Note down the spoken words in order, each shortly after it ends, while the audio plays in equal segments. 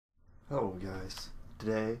Hello guys,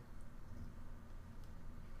 today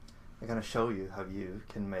I'm gonna show you how you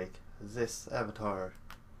can make this avatar.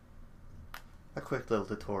 A quick little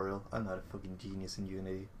tutorial. I'm not a fucking genius in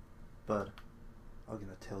Unity, but I'm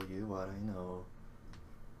gonna tell you what I know.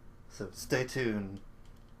 So stay tuned.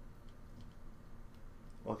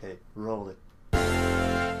 Okay, roll it.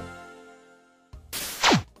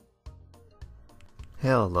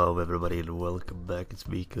 Hello everybody and welcome back. It's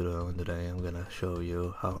me, KUNOLEO, and today I'm gonna show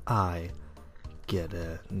you how I get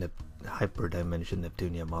hyperdimension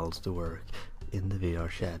Neptunia models to work in the VR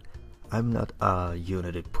chat. I'm not a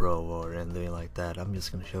Unity pro or anything like that. I'm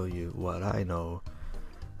just gonna show you what I know,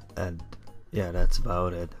 and yeah, that's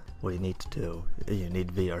about it. What you need to do, you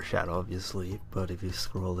need VR chat obviously, but if you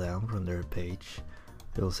scroll down from their page,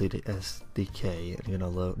 you'll see the SDK, and you're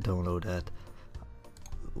gonna download that.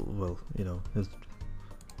 Well, you know, just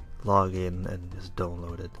log in and just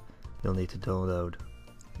download it. You'll need to download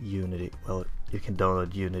Unity. Well, you can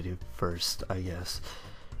download Unity first, I guess,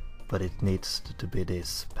 but it needs to be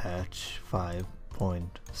this patch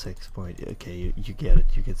 5.6. Okay, you get it,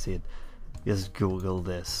 you can see it. Just Google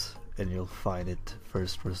this and you'll find it.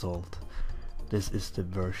 First result. This is the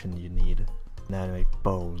version you need. Animate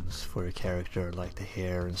bones for a character, like the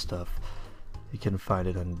hair and stuff. You can find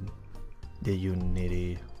it on the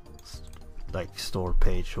Unity like store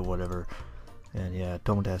page or whatever, and yeah,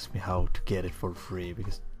 don't ask me how to get it for free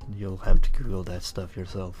because you'll have to Google that stuff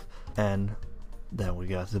yourself. And then we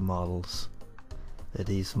got the models.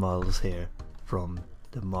 These models here from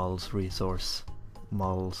the models resource,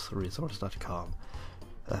 modelsresource.com.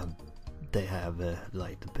 They have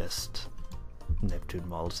like the best Neptune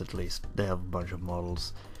models. At least they have a bunch of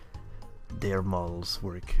models. Their models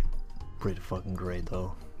work pretty fucking great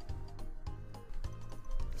though.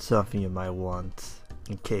 Something you might want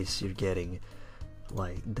in case you're getting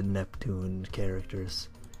like the Neptune characters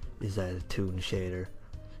is that a toon shader.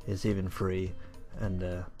 It's even free, and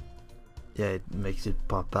yeah, it makes it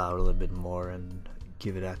pop out a little bit more and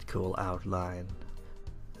give it that cool outline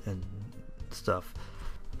and stuff.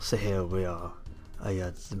 So here we are. I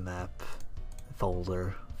got the map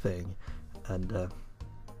folder thing, and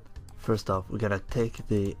first off we're gonna take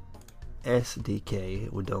the SDK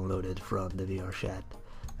we downloaded from the VR chat.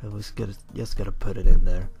 I was just gonna put it in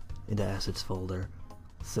there in the assets folder.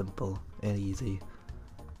 Simple and easy.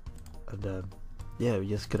 And yeah, we're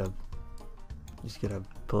just gonna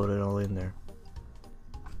put it all in there.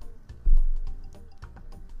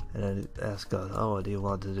 And then it asks us, oh, do you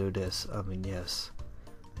want to do this? I mean, yes,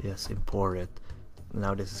 import it.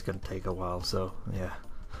 Now this is gonna take a while, so yeah.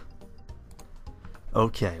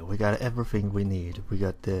 Okay, we got everything we need. We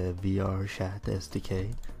got the VR chat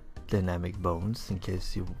SDK, dynamic bones in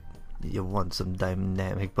case you want some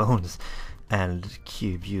dynamic bones, and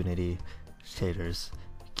cube Unity shaders,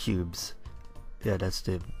 cubes. Yeah, that's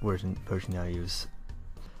the version I use.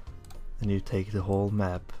 And you take the whole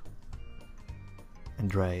map and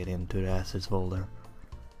drag it into the assets folder,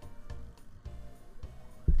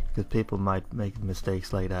 because people might make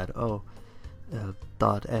mistakes like that. Oh,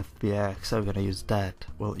 .fbx, I'm gonna use that.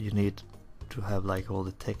 Well, you need to have like all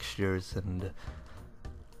the textures and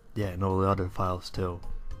yeah, and all the other files too.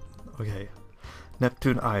 Okay,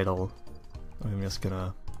 Neptune idle. I'm just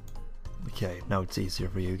gonna. Okay, now it's easier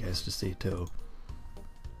for you guys to see too.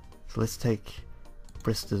 So let's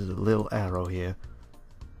press the little arrow here,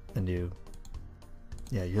 and you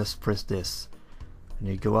just press this, and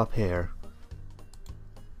you go up here.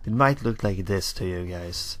 It might look like this to you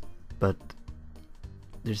guys, but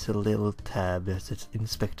there's a little tab that says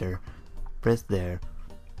inspector. Press there,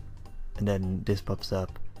 and then this pops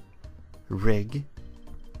up. Rig,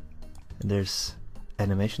 and there's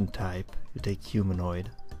animation type. You take humanoid,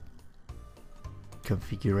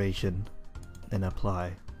 configuration, and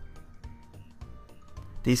apply.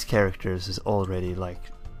 These characters is already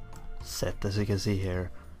like set, as you can see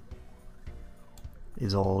here.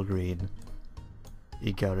 Is all green.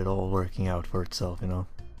 You got it all working out for itself, you know.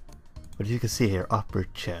 But you can see here, upper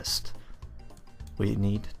chest. We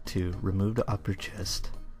need to remove the upper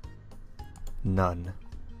chest. None.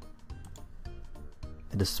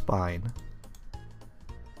 And the spine,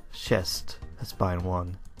 chest, that's spine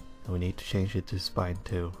 1, and we need to change it to spine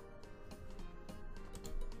 2.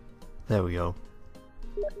 There we go.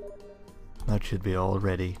 That should be all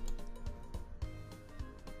ready.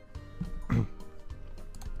 And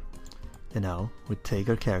now we take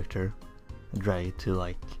our character and drag it to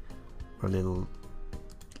like our little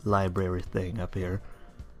library thing up here,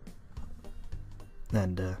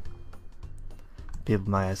 and people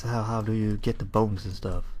might ask, how do you get the bones and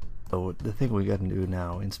stuff? So the thing we gotta do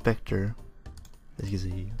now, inspector, as you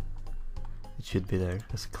see, it should be there.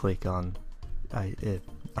 Just click on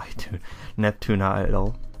Neptune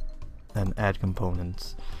idle and add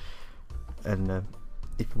components. And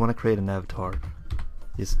if you want to create an avatar,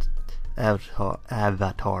 just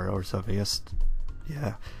avatar or something, just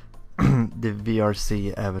yeah, the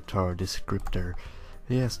VRC avatar descriptor.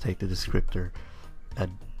 Just take the descriptor,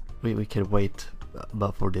 and we can wait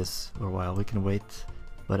but for this for a while. We can wait,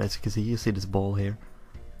 but as you can see, you see this ball here.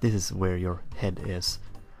 This is where your head is.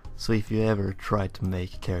 So if you ever try to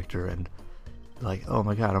make a character and like, oh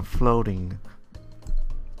my god, I'm floating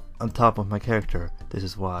on top of my character, this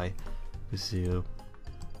is why. Because you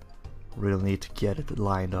really need to get it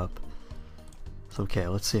lined up. So okay,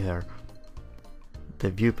 let's see here.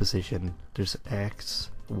 The view position, there's X,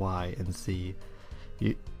 Y, and Z.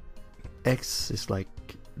 X is like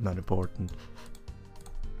not important.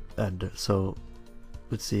 And so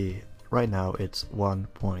let's see, right now it's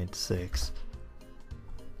 1.6.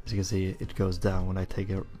 As you can see, it goes down when I take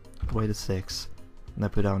it away to 6 and I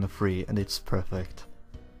put down a 3, and it's perfect.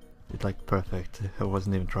 It's like perfect. I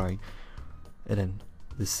wasn't even trying. And then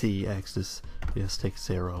the C axis just takes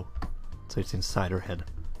 0, so it's inside our head.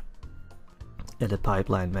 And the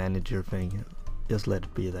pipeline manager thing, just let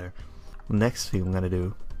it be there. Next thing I'm gonna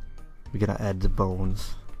do, we're gonna add the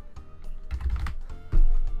bones.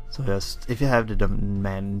 So just if you have the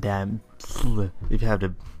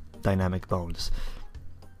dynamic bones,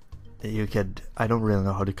 you could. I don't really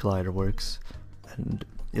know how the collider works, and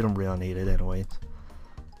you don't really need it anyway.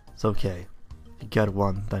 So okay, you got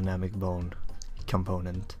one dynamic bone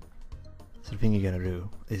component. So the thing you're gonna do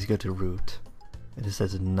is go to root, and it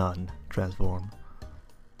says none transform.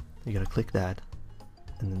 You gotta click that,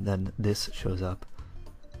 and then this shows up.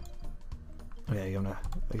 Okay, I'm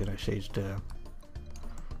gonna change the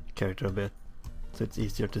character a bit so it's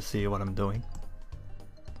easier to see what I'm doing.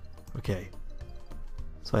 Okay,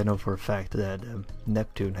 so I know for a fact that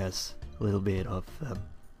Neptune has a little bit of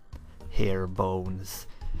hair bones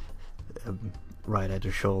right at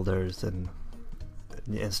the shoulders and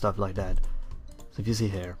stuff like that. So if you see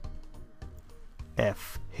here,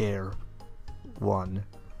 F hair 1,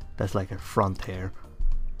 that's like a front hair.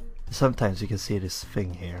 Sometimes you can see this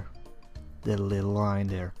thing here, the little line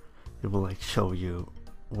there. It will like show you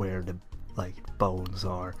where the like bones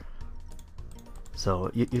are.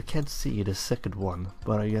 So you can't see the second one,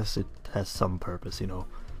 but I guess it has some purpose, you know.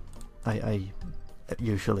 I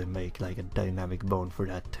usually make like a dynamic bone for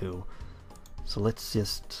that too. So let's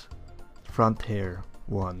just front hair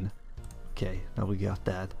 1. Okay, now we got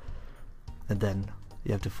that. And then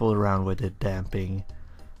you have to fool around with the damping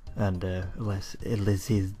and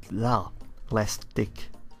elasticity.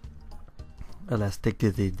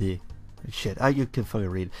 Shit, you can fucking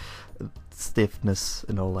read. Stiffness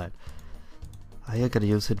and all that. I gotta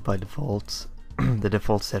use it by default. The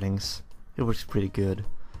default settings, it works pretty good.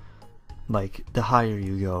 Like the higher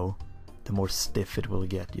you go, the more stiff it will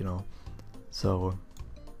get, you know. So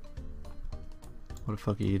what the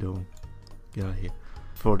fuck are you doing? Get out of here.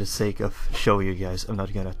 For the sake of showing you guys, I'm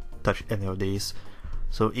not gonna touch any of these.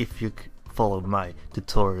 So if you followed my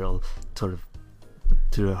tutorial sort of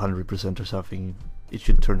to 100% or something, it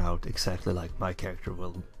should turn out exactly like my character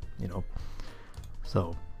will, you know.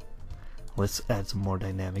 So let's add some more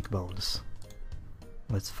dynamic bones.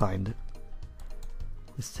 Let's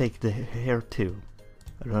take the hair 2.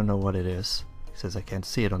 I don't know what it is. It says I can't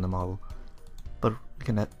see it on the model, but we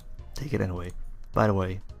can take it anyway. By the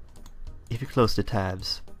way, if you close the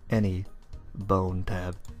tabs, any bone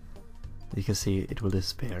tab, you can see it will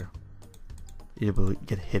disappear. It will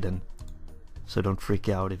get hidden. So don't freak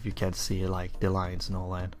out if you can't see like the lines and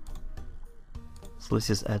all that. So let's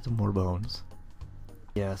just add some more bones.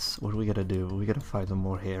 Yes, what we gotta do? We gotta find some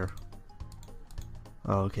more hair.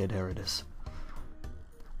 Oh, okay, there it is.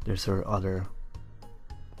 There's her other.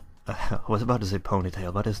 I was about to say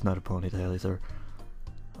ponytail, but it's not a ponytail. It's her.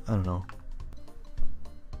 I don't know.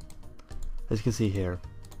 As you can see here,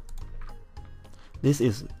 this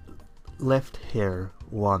is left hair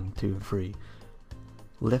 1, 2, and 3.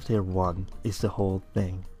 Left hair 1 is the whole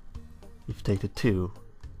thing. If you take the 2,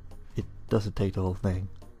 it doesn't take the whole thing,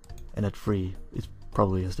 and at 3, it's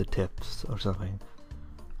probably just the tips or something.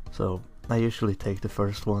 So I usually take the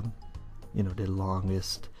first one, you know, the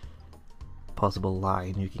longest possible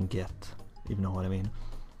line you can get, if you know what I mean.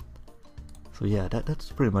 So yeah,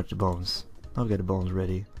 that's pretty much the bones. Now we got the bones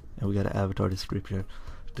ready, and we got an avatar descriptor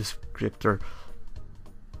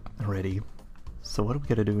ready. So what are we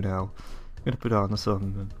gonna do now? I'm gonna put on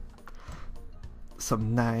some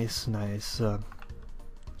nice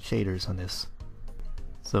shaders on this.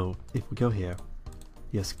 So if we go here,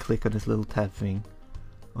 just click on this little tab thing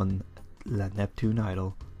on Neptune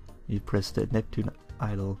idle. You press the Neptune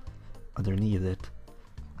idle underneath it,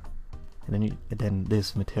 and then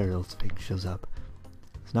this materials thing shows up.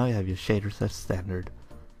 So now you have your shaders as standard.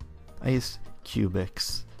 I use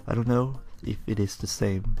Cubex. I don't know if it is the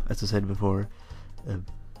same as I said before,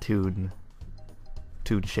 Toon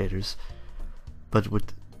shaders, but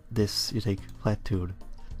with this you take flat toon,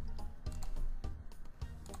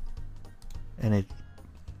 and it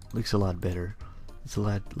looks a lot better. It's a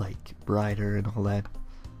lot like brighter and all that.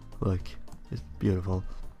 Look, it's beautiful.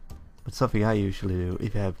 But something I usually do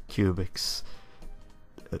if I have Cubex,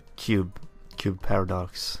 cube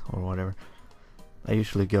paradox or whatever, I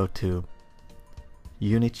usually go to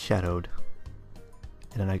unit shadowed,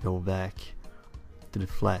 and then I go back to the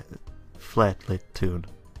flat lit toon,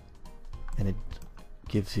 and it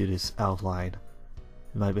gives you this outline.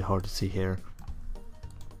 It might be hard to see here.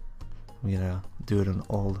 I'm gonna do it on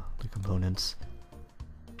all the components.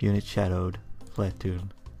 Unit shadowed, flat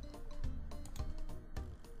toon.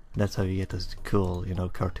 That's how you get those cool, you know,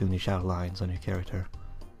 cartoonish outlines on your character.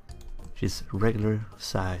 She's regular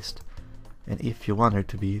sized, and if you want her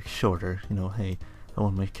to be shorter, you know, hey, I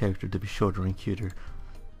want my character to be shorter and cuter,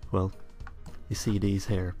 well, you see these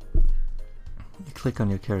here. You click on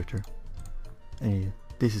your character, and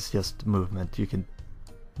this is just movement. You can,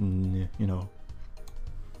 you know,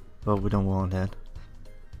 but we don't want that.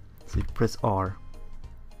 So you press R.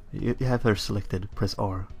 You have her selected, press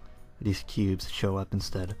R. These cubes show up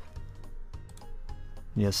instead.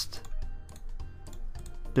 Just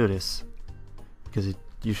do this, because it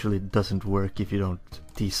usually doesn't work if you don't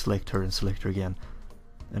deselect her and select her again.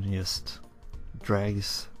 And just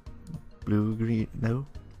drags blue, green, no?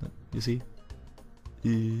 You see?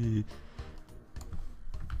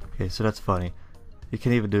 Okay, so that's funny. You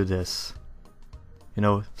can even do this. You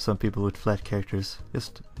know, some people with flat characters,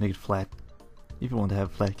 just make it flat. If you want to have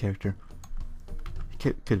a flat character,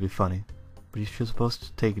 it could be funny. But you're supposed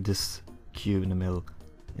to take this cube in the middle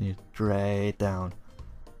and you drag it down.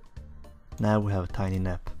 Now we have a tiny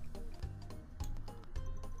nep.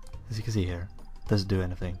 As you can see here, it doesn't do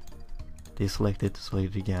anything. Deselect it,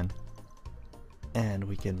 select it again, and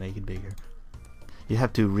we can make it bigger. You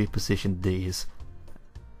have to reposition these,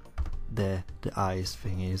 the eyes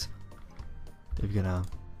thingies, if you're gonna,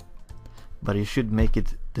 but you should make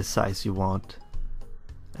it the size you want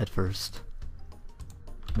at first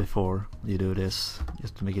before you do this,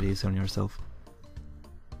 just to make it easier on yourself.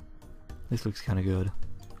 This looks kinda good.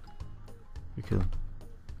 We could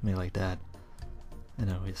make it like that, and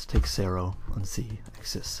then we just take 0 on Z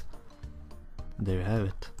axis. There you have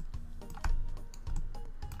it.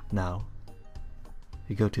 Now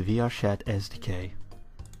you go to VRChat SDK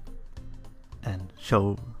and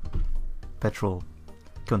show petrol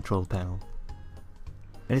control panel,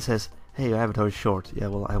 and it says, hey, your avatar is short. Yeah,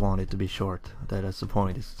 well, I want it to be short. That's the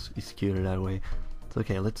point. It's cuter that way. So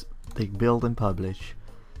okay, let's take build and publish.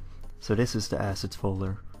 So this is the assets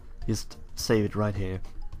folder. Just save it right here.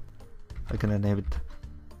 I'm gonna name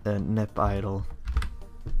it nep idle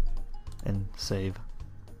and save,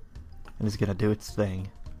 and it's gonna do its thing.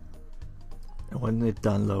 And when it's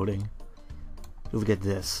done loading, you'll get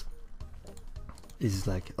this. It's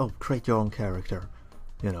like, oh, create your own character,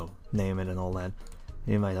 you know, name it and all that.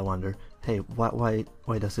 You might wonder, hey, why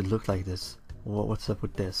does it look like this? What's up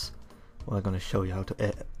with this? Well, I'm gonna show you how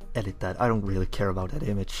to edit that. I don't really care about that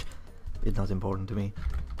image. It's not important to me.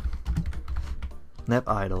 Nep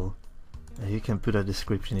idle. You can put a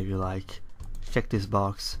description if you like. Check this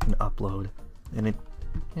box and upload, and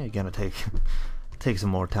it's gonna take some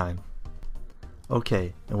more time.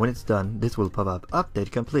 Okay, and when it's done, this will pop up.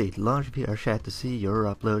 Update complete. Launch VRChat to see your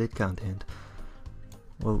uploaded content.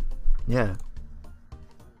 Well, yeah.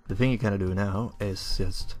 The thing you can do now is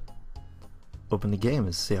just open the game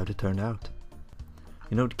and see how it turned out.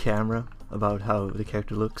 You know the camera, about how the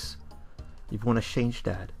character looks? If you want to change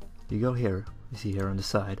that, you go here, you see here on the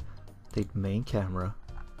side, take main camera,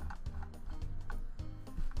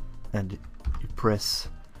 and you press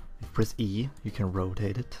E, you can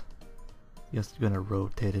rotate it. Just gonna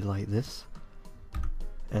rotate it like this,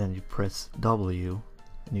 and then you press W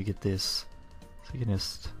and you get this. So you can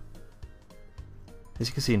just, as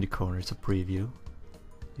you can see in the corner, it's a preview.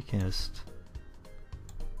 You can just,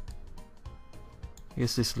 I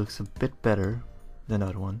guess this looks a bit better than the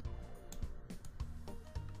other one.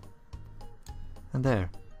 And there,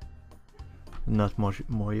 not much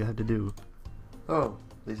more you have to do. Oh,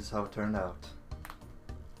 this is how it turned out.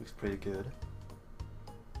 Looks pretty good.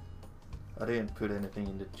 I didn't put anything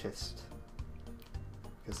in the chest,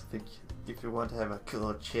 because I think if you want to have a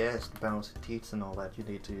cool chest, bouncy teeth and all that, you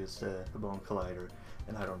need to use the bone collider,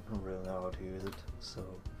 and I don't really know how to use it. So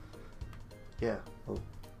yeah, well,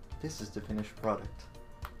 this is the finished product.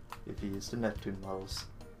 If you use the Neptune models,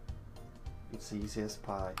 it's easy as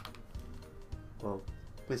pie. Well,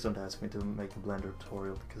 please don't ask me to make a Blender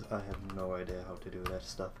tutorial because I have no idea how to do that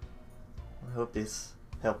stuff. I hope this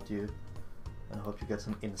helped you, and I hope you get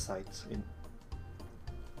some insights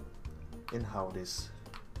in how this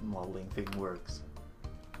modeling thing works.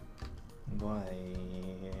 Why?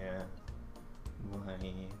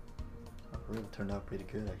 It really turned out pretty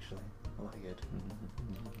good actually. I like it.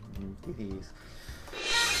 It is.